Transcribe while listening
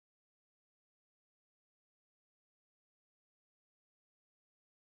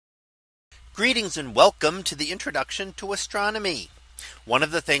Greetings and welcome to the introduction to astronomy. One of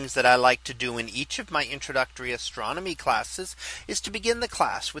the things that I like to do in each of my introductory astronomy classes is to begin the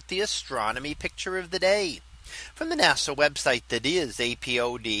class with the astronomy picture of the day from the NASA website, that is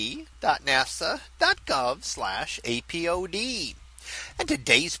apod.nasa.gov/apod. And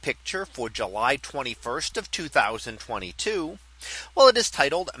today's picture for July 21st of 2022. Well, it is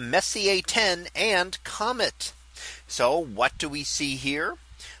titled Messier 10 and Comet. So what do we see here?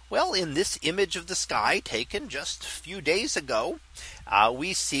 Well, in this image of the sky taken just a few days ago,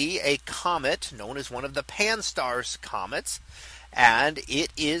 we see a comet known as one of the Pan-STARRS comets. And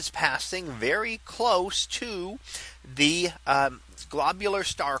it is passing very close to the globular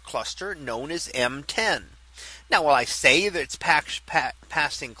star cluster known as M10. Now, while I say that it's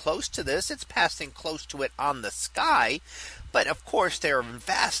passing close to this, it's passing close to it on the sky. But of course, there are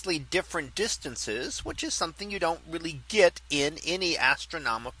vastly different distances, which is something you don't really get in any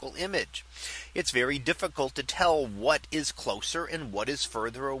astronomical image. It's very difficult to tell what is closer and what is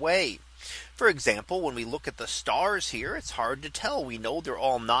further away. For example, when we look at the stars here, it's hard to tell. We know they're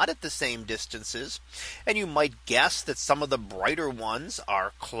all not at the same distances. And you might guess that some of the brighter ones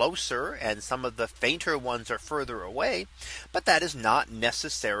are closer and some of the fainter ones are further away. But that is not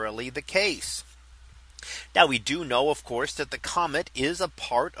necessarily the case. Now, we do know, of course, that the comet is a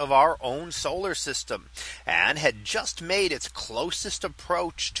part of our own solar system and had just made its closest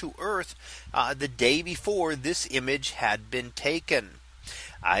approach to Earth the day before this image had been taken.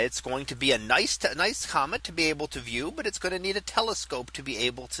 It's going to be a nice comet to be able to view, but it's going to need a telescope to be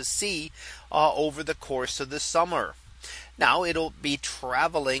able to see over the course of the summer. Now it'll be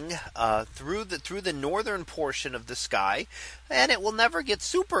traveling through the northern portion of the sky, and it will never get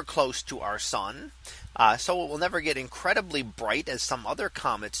super close to our sun. So it will never get incredibly bright as some other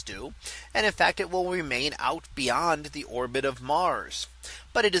comets do. And in fact, it will remain out beyond the orbit of Mars.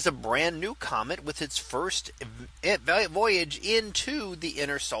 But it is a brand new comet with its first voyage into the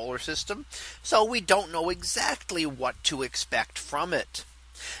inner solar system. So we don't know exactly what to expect from it.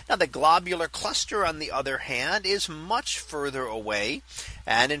 Now, the globular cluster, on the other hand, is much further away.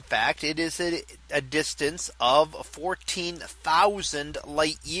 And in fact, it is a distance of 14,000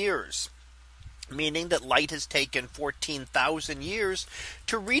 light years. Meaning that light has taken 14,000 years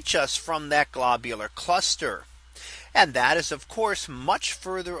to reach us from that globular cluster. And that is, of course, much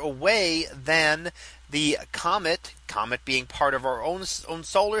further away than the comet being part of our own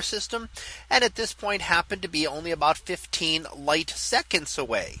solar system. And at this point happened to be only about 15 light seconds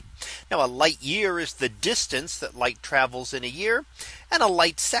away. Now, a light year is the distance that light travels in a year. And a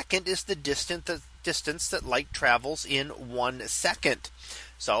light second is the distance that light travels in 1 second.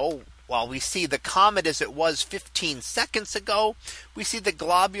 So while we see the comet as it was 15 seconds ago, we see the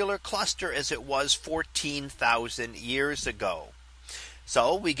globular cluster as it was 14,000 years ago.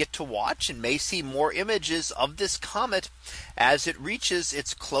 So we get to watch and may see more images of this comet as it reaches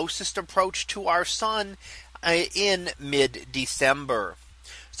its closest approach to our sun in mid-December.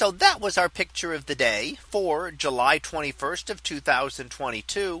 So that was our picture of the day for July 21st of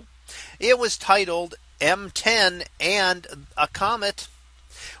 2022. It was titled M10 and a Comet.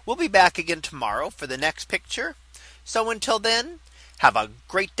 We'll be back again tomorrow for the next picture. So until then, have a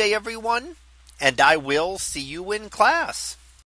great day, everyone, and I will see you in class.